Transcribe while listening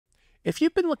If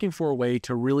you've been looking for a way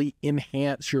to really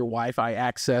enhance your Wi-Fi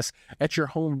access at your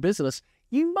home business,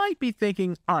 you might be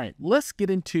thinking, all right, let's get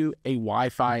into a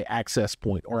Wi-Fi access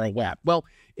point or a WAP. Well,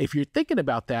 if you're thinking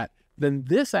about that, then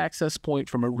this access point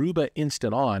from Aruba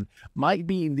Instant On might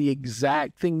be the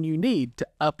exact thing you need to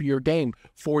up your game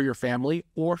for your family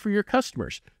or for your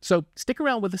customers. So stick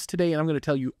around with us today, and I'm going to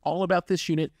tell you all about this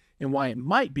unit and why it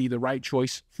might be the right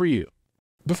choice for you.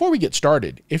 Before we get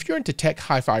started, if you're into tech,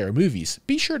 hi-fi, or movies,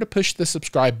 be sure to push the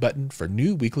subscribe button for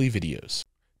new weekly videos.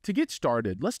 To get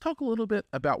started, let's talk a little bit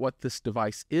about what this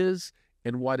device is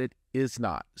and what it is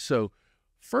not. So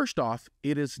first off,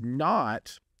 it is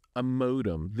not a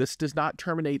modem. This does not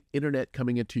terminate internet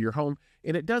coming into your home,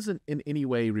 and it doesn't in any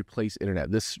way replace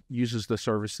internet. This uses the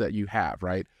service that you have,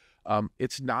 right?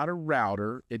 It's not a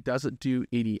router. It doesn't do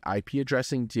any IP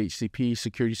addressing, DHCP,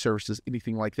 security services,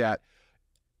 anything like that.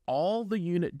 All the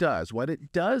unit does, what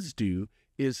it does do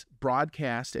is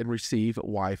broadcast and receive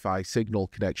Wi-Fi signal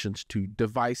connections to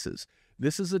devices.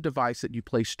 This is a device that you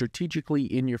place strategically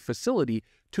in your facility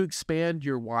to expand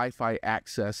your Wi-Fi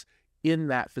access in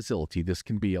that facility. This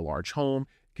can be a large home,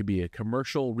 it could be a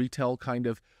commercial, retail kind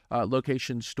of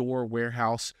location, store,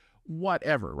 warehouse,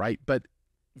 whatever, right? But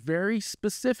very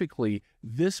specifically,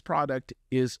 this product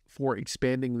is for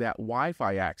expanding that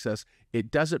Wi-Fi access. It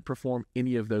doesn't perform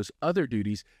any of those other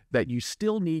duties that you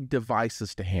still need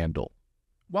devices to handle.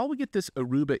 While we get this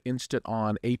Aruba Instant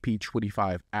On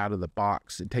AP25 out of the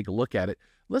box and take a look at it,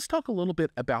 let's talk a little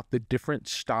bit about the different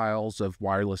styles of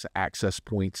wireless access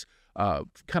points,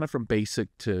 kind of from basic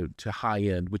to high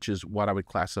end, which is what I would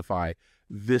classify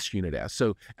this unit as.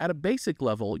 So at a basic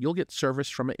level, you'll get service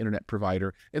from an internet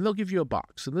provider, and they'll give you a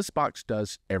box. And this box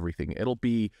does everything. It'll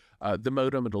be the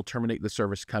modem. It'll terminate the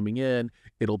service coming in.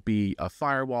 It'll be a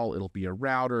firewall. It'll be a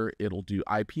router. It'll do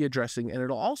IP addressing, and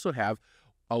it'll also have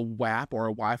a WAP or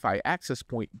a Wi-Fi access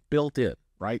point built in,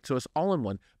 right? So it's all in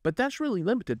one, but that's really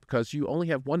limited because you only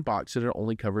have one box and it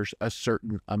only covers a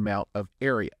certain amount of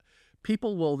area.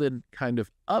 People will then kind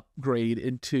of upgrade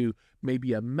into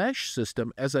maybe a mesh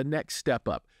system as a next step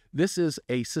up. This is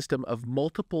a system of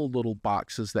multiple little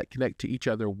boxes that connect to each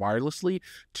other wirelessly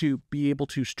to be able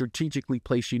to strategically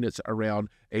place units around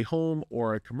a home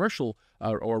or a commercial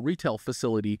or retail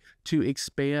facility to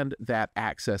expand that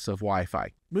access of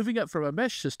Wi-Fi. Moving up from a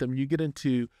mesh system, you get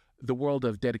into the world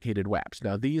of dedicated WAPs.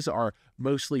 Now, these are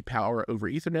mostly power over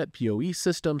Ethernet, PoE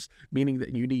systems, meaning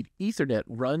that you need Ethernet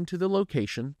run to the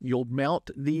location. You'll mount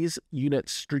these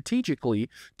units strategically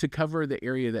to cover the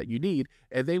area that you need,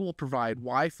 and they will provide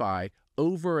Wi-Fi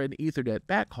over an Ethernet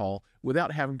backhaul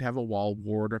without having to have a wall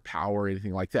ward or power or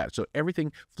anything like that. So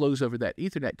everything flows over that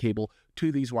Ethernet cable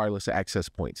to these wireless access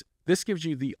points. This gives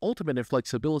you the ultimate in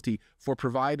flexibility for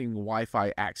providing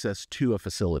Wi-Fi access to a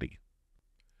facility.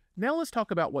 Now let's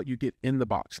talk about what you get in the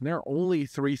box. And there are only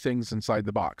three things inside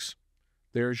the box.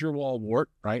 There's your wall wart,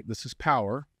 right? This is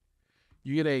power.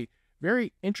 You get a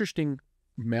very interesting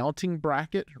mounting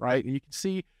bracket, right? And you can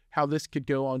see how this could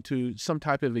go onto some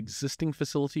type of existing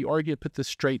facility, or you can put this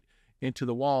straight into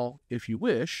the wall if you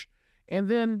wish. And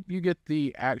then you get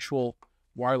the actual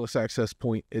wireless access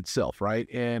point itself, right?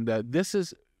 And this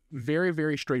is very,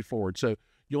 very straightforward. So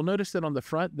you'll notice that on the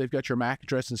front, they've got your MAC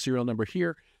address and serial number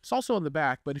here. It's also on the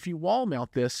back, but if you wall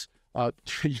mount this,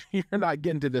 you're not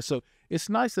getting to this. So it's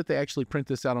nice that they actually print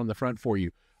this out on the front for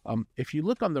you. If you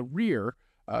look on the rear,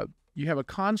 you have a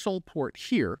console port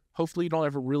here. Hopefully you don't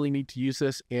ever really need to use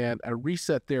this, and a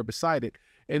reset there beside it.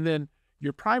 And then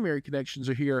your primary connections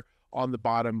are here on the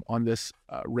bottom on this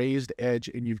raised edge,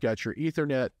 and you've got your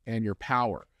Ethernet and your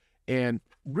power. And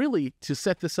really, to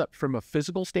set this up from a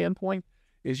physical standpoint,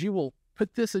 is you will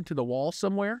put this into the wall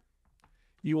somewhere.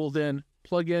 You will then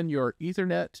plug in your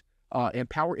Ethernet and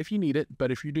power if you need it.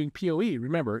 But if you're doing PoE,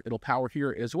 remember, it'll power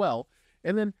here as well.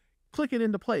 And then click it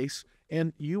into place,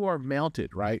 and you are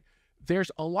mounted, right?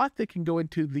 There's a lot that can go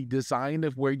into the design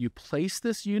of where you place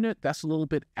this unit. That's a little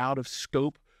bit out of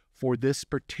scope for this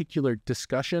particular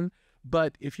discussion.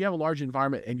 But if you have a large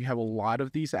environment and you have a lot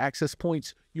of these access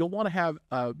points, you'll want to have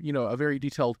a very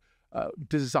detailed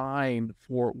design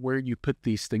for where you put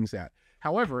these things at.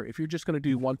 However, if you're just going to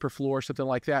do one per floor or something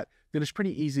like that, then it's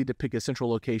pretty easy to pick a central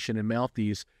location and mount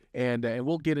these. And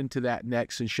we'll get into that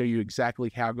next and show you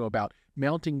exactly how to go about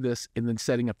mounting this and then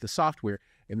setting up the software.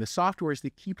 And the software is the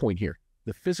key point here.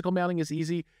 The physical mounting is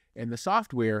easy, and the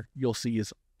software you'll see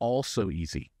is also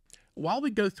easy. While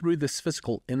we go through this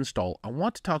physical install, I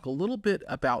want to talk a little bit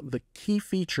about the key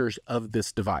features of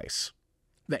this device.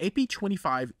 The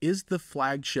AP25 is the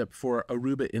flagship for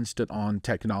Aruba Instant On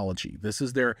technology. This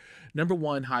is their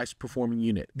 #1 highest performing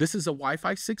unit. This is a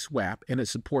Wi-Fi 6 WAP, and it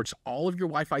supports all of your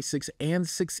Wi-Fi 6 and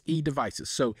 6E devices.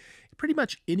 So pretty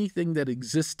much anything that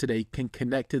exists today can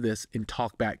connect to this and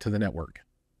talk back to the network.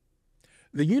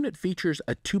 The unit features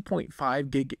a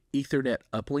 2.5 gig Ethernet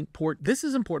uplink port. This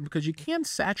is important because you can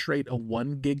saturate a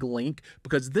 1 gig link,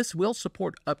 because this will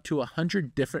support up to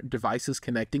 100 different devices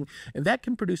connecting, and that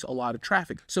can produce a lot of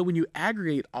traffic. So when you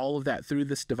aggregate all of that through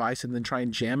this device and then try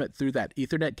and jam it through that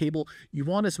Ethernet cable, you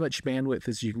want as much bandwidth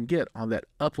as you can get on that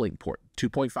uplink port.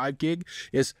 2.5 gig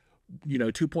is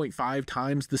 2.5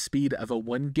 times the speed of a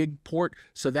 1 gig port.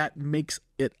 So that makes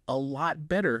it a lot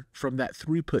better from that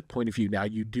throughput point of view. Now,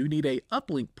 you do need a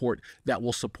uplink port that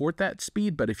will support that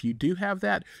speed, but if you do have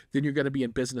that, then you're going to be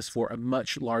in business for a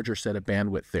much larger set of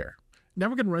bandwidth there. Now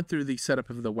we're going to run through the setup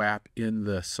of the WAP in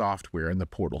the software in the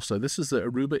portal. So this is the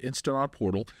Aruba Instant On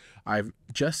portal. I've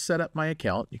just set up my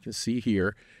account. You can see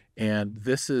here, and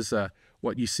this is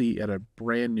what you see at a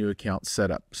brand new account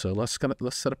setup. So let's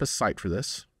set up a site for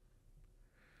this.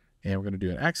 And we're going to do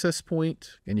an access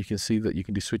point, and you can see that you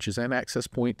can do switches and access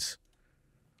points.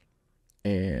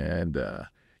 And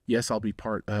yes, I'll be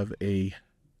part of a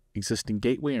existing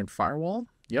gateway and firewall.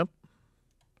 Yep.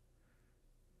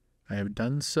 I have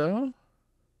done so.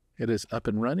 It is up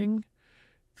and running.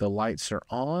 The lights are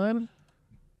on.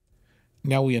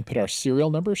 Now we input our serial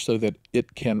number so that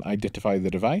it can identify the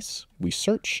device. We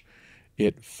search.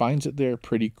 It finds it there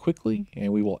pretty quickly,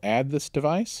 and we will add this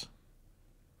device.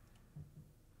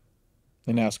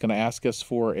 And now it's going to ask us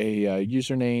for a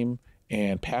username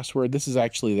and password. This is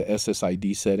actually the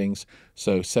SSID settings.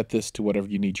 So set this to whatever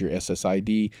you need your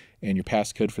SSID and your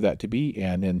passcode for that to be,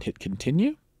 and then hit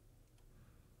continue.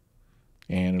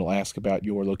 And it'll ask about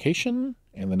your location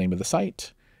and the name of the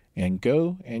site, and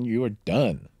go, and you are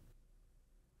done.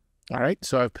 All right,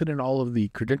 so I've put in all of the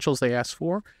credentials they asked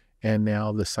for, and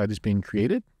now the site is being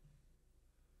created.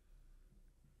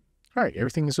 All right,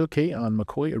 everything is okay on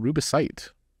McCoy Aruba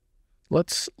site.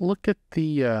 Let's look at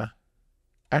the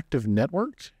active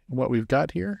network and what we've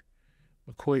got here.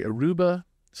 McCoy Aruba,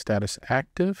 status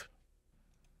active.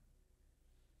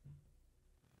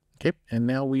 Okay, and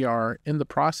now we are in the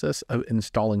process of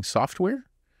installing software.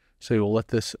 So we'll let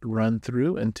this run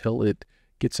through until it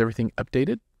gets everything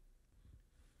updated.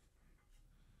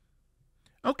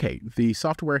 Okay, the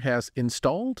software has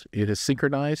installed, it is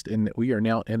synchronized, and we are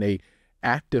now in a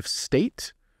active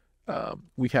state.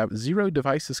 We have 0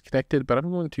 devices connected, but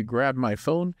I'm going to grab my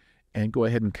phone and go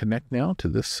ahead and connect now to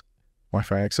this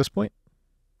Wi-Fi access point.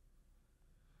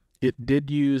 It did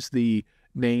use the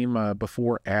name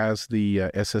before as the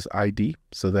SSID,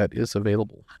 so that is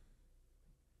available.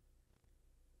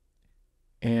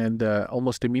 And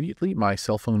almost immediately, my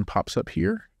cell phone pops up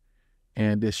here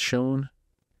and is shown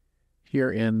here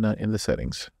in the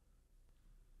settings.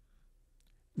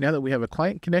 Now that we have a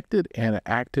client connected and an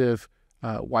active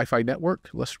Wi-Fi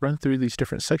network, let's run through these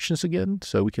different sections again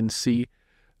so we can see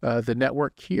the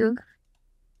network here,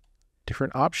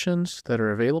 different options that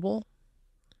are available.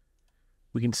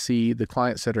 We can see the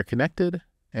clients that are connected,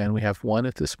 and we have 1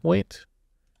 at this point.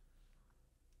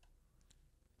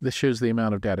 This shows the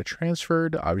amount of data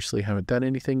transferred. Obviously, haven't done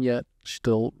anything yet.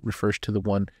 Still refers to the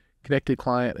 1 connected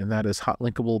client, and that is hot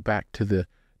linkable back to the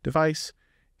device.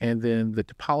 And then the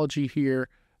topology here,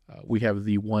 we have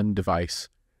the 1 device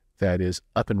that is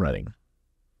up and running.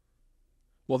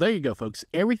 Well, there you go, folks.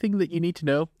 Everything that you need to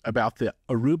know about the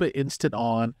Aruba Instant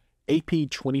On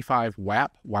AP25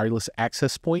 WAP wireless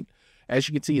access point. As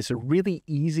you can see, it's really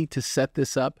easy to set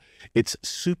this up. It's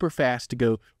super fast to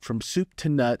go from soup to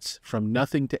nuts, from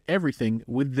nothing to everything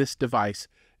with this device.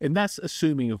 And that's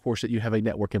assuming, of course, that you have a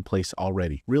network in place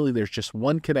already. Really, there's just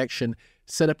 1 connection,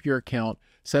 set up your account,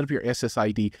 set up your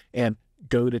SSID, and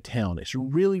go to town. It's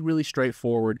really, really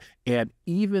straightforward, and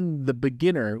even the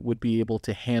beginner would be able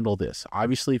to handle this.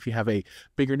 Obviously, if you have a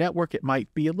bigger network, it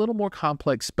might be a little more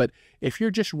complex, but if you're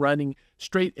just running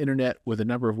straight internet with a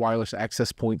number of wireless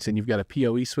access points and you've got a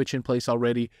PoE switch in place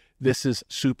already, this is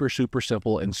super, super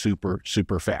simple and super,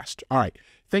 super fast. All right.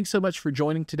 Thanks so much for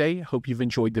joining today. Hope you've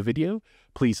enjoyed the video.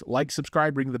 Please like,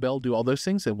 subscribe, ring the bell, do all those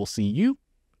things, and we'll see you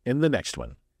in the next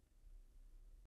one.